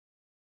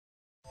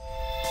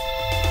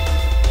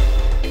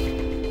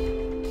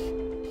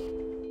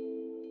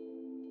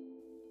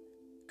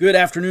Good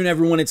afternoon,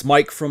 everyone. It's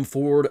Mike from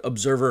Forward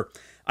Observer.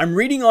 I'm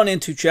reading on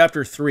into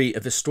Chapter 3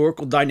 of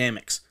Historical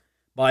Dynamics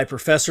by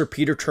Professor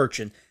Peter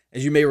Turchin.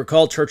 As you may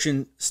recall,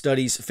 Turchin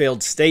studies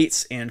failed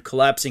states and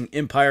collapsing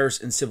empires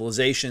and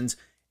civilizations,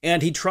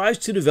 and he tries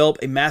to develop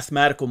a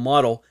mathematical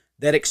model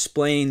that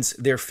explains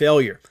their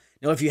failure.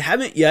 Now, if you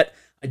haven't yet,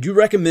 I do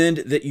recommend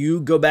that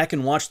you go back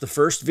and watch the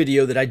first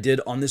video that I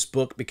did on this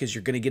book because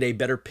you're going to get a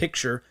better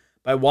picture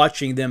by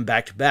watching them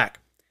back to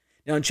back.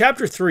 Now, in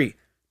Chapter 3,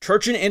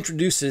 Turchin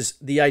introduces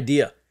the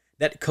idea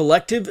that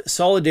collective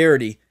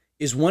solidarity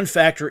is one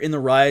factor in the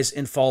rise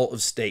and fall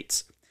of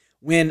states.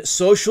 When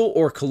social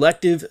or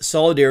collective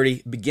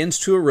solidarity begins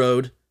to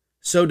erode,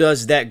 so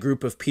does that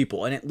group of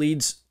people, and it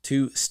leads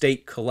to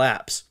state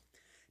collapse.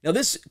 Now,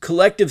 this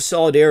collective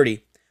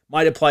solidarity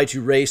might apply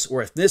to race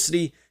or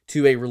ethnicity,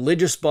 to a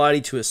religious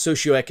body, to a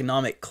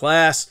socioeconomic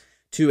class,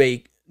 to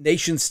a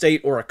nation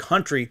state or a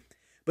country,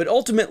 but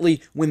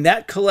ultimately, when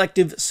that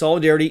collective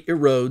solidarity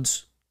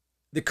erodes,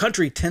 the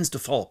country tends to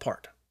fall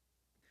apart.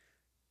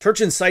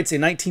 Turchin cites a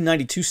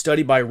 1992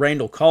 study by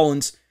Randall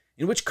Collins,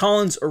 in which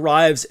Collins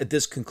arrives at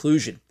this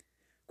conclusion.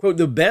 Quote,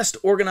 "The best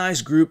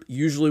organized group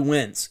usually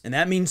wins, and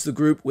that means the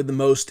group with the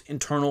most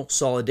internal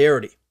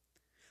solidarity."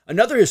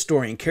 Another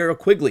historian, Carroll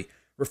Quigley,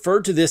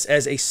 referred to this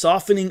as a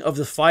softening of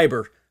the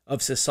fiber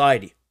of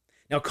society.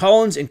 Now,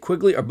 Collins and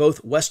Quigley are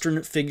both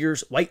Western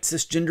figures, white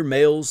cisgender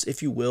males,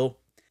 if you will,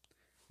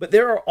 but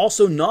there are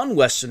also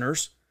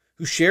non-Westerners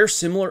who share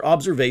similar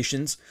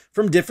observations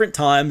from different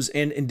times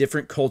and in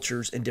different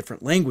cultures and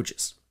different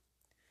languages.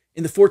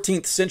 In the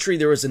 14th century,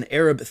 there was an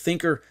Arab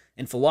thinker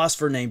and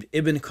philosopher named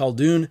Ibn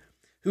Khaldun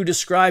who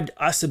described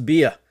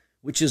asabiya,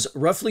 which is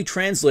roughly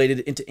translated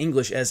into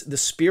English as the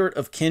spirit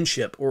of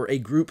kinship or a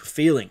group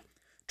feeling.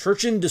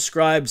 Turchin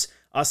describes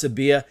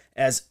asabiya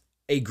as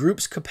a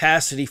group's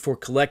capacity for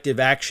collective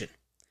action.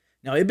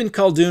 Now, Ibn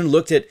Khaldun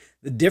looked at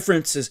the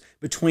differences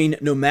between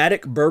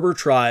nomadic Berber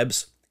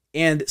tribes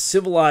and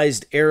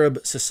civilized Arab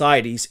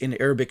societies in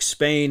Arabic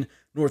Spain,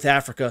 North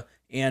Africa,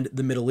 and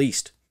the Middle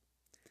East.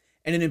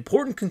 And an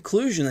important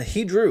conclusion that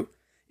he drew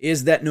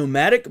is that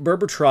nomadic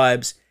Berber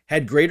tribes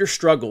had greater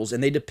struggles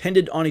and they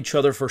depended on each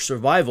other for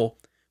survival,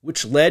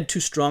 which led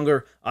to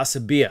stronger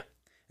asabiya.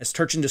 As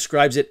Turchin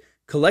describes it,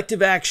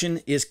 collective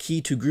action is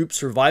key to group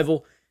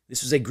survival.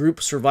 This was a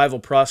group survival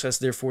process,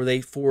 therefore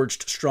they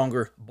forged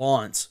stronger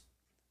bonds.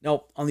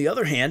 Now, on the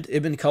other hand,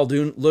 Ibn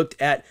Khaldun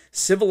looked at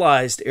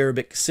civilized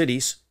Arabic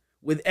cities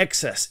with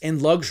excess and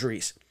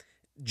luxuries,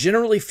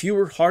 generally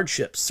fewer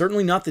hardships,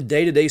 certainly not the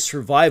day-to-day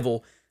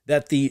survival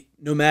that the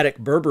nomadic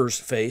Berbers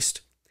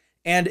faced,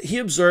 and he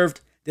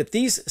observed that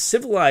these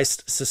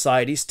civilized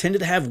societies tended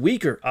to have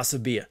weaker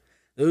asabiya.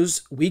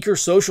 Those weaker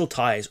social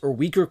ties or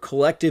weaker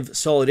collective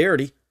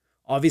solidarity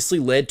obviously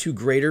led to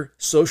greater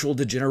social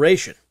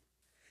degeneration.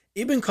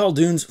 Ibn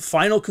Khaldun's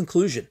final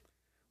conclusion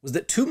was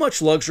that too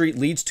much luxury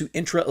leads to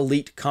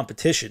intra-elite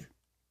competition,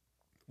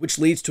 which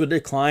leads to a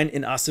decline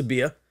in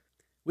asabiya,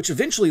 which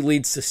eventually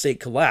leads to state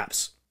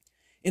collapse.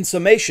 In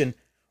summation,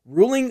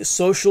 ruling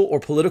social or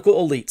political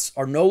elites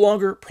are no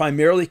longer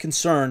primarily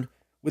concerned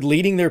with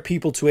leading their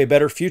people to a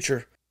better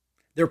future.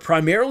 They're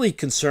primarily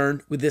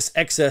concerned with this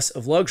excess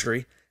of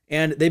luxury,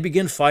 and they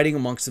begin fighting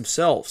amongst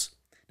themselves.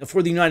 Now,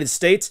 for the United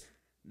States,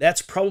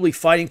 that's probably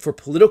fighting for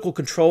political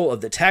control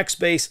of the tax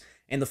base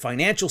and the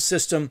financial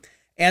system,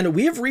 and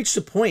we have reached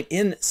a point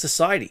in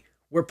society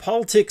where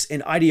politics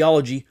and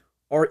ideology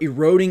are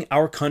eroding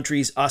our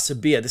country's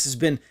asabiya. This has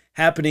been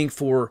happening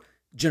for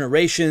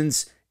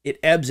generations. It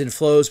ebbs and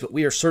flows, but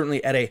we are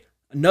certainly at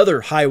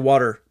another high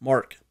water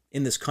mark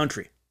in this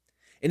country.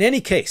 In any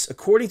case,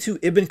 according to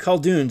Ibn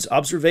Khaldun's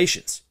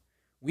observations,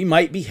 we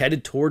might be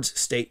headed towards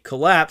state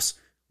collapse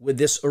with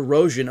this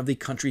erosion of the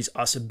country's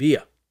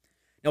asabiya.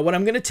 Now, what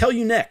I'm going to tell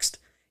you next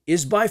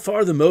is by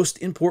far the most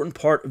important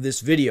part of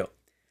this video.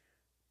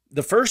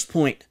 The first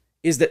point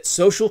is that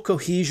social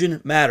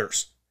cohesion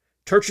matters.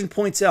 Turchin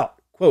points out,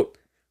 quote,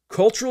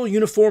 "Cultural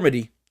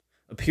uniformity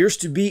appears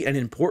to be an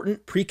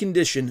important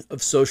precondition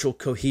of social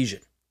cohesion.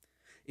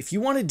 If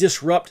you want to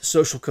disrupt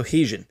social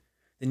cohesion,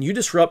 then you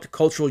disrupt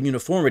cultural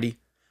uniformity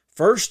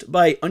first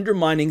by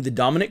undermining the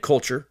dominant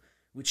culture,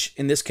 which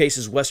in this case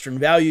is Western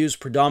values,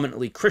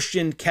 predominantly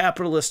Christian,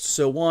 capitalist,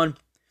 so on,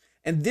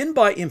 and then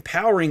by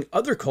empowering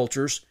other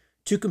cultures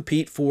to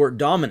compete for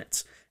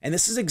dominance." And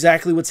this is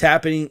exactly what's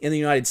happening in the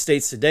United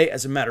States today.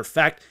 As a matter of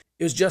fact,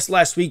 it was just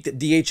last week that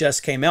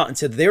DHS came out and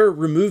said they're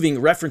removing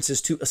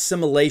references to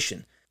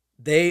assimilation.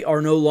 They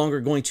are no longer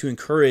going to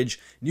encourage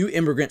new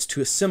immigrants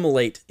to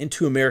assimilate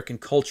into American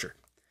culture.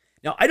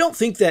 Now, I don't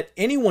think that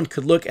anyone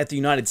could look at the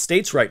United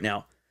States right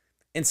now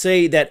and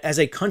say that as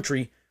a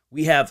country,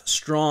 we have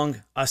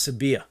strong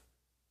asabiya.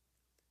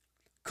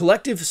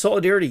 Collective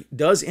solidarity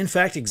does in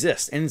fact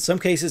exist, and in some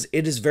cases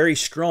it is very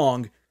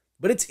strong,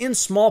 but it's in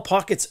small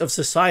pockets of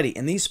society,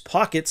 and these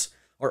pockets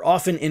are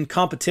often in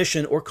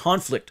competition or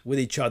conflict with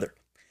each other.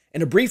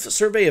 And a brief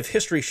survey of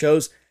history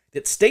shows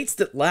that states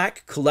that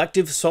lack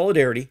collective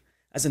solidarity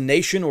as a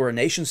nation or a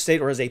nation state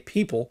or as a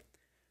people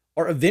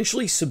are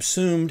eventually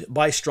subsumed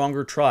by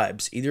stronger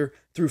tribes, either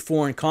through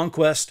foreign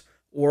conquest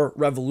or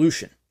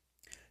revolution?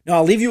 Now,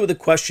 I'll leave you with a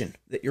question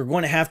that you're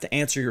going to have to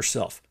answer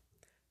yourself.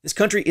 This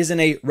country is in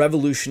a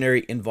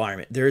revolutionary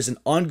environment. There is an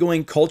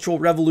ongoing cultural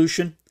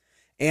revolution,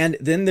 and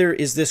then there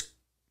is this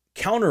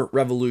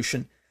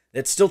counter-revolution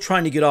that's still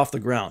trying to get off the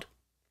ground.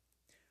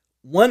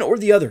 One or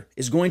the other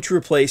is going to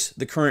replace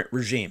the current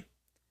regime.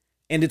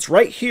 And it's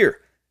right here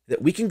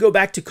that we can go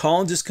back to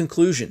Collins'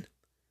 conclusion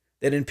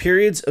that in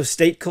periods of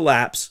state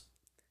collapse,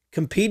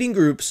 competing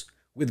groups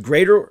with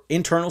greater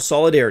internal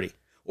solidarity,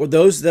 or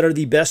those that are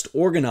the best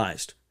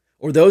organized,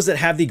 or those that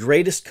have the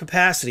greatest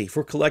capacity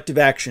for collective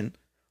action,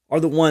 are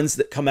the ones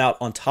that come out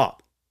on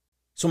top.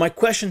 So my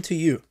question to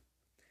you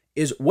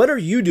is, what are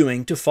you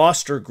doing to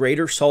foster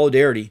greater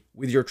solidarity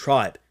with your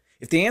tribe?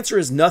 If the answer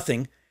is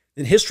nothing,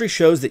 then history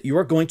shows that you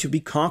are going to be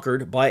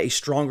conquered by a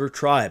stronger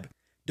tribe.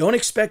 Don't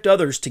expect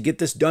others to get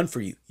this done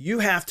for you. You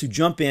have to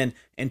jump in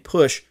and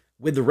push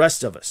with the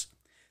rest of us.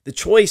 The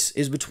choice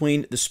is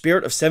between the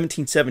spirit of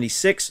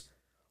 1776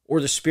 or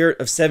the spirit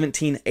of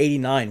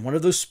 1789. One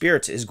of those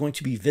spirits is going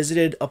to be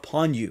visited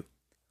upon you.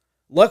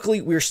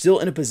 Luckily, we're still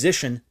in a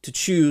position to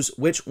choose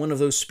which one of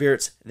those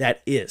spirits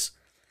that is.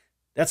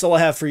 That's all I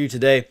have for you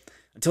today.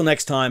 Until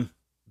next time,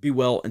 be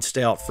well and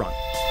stay out front.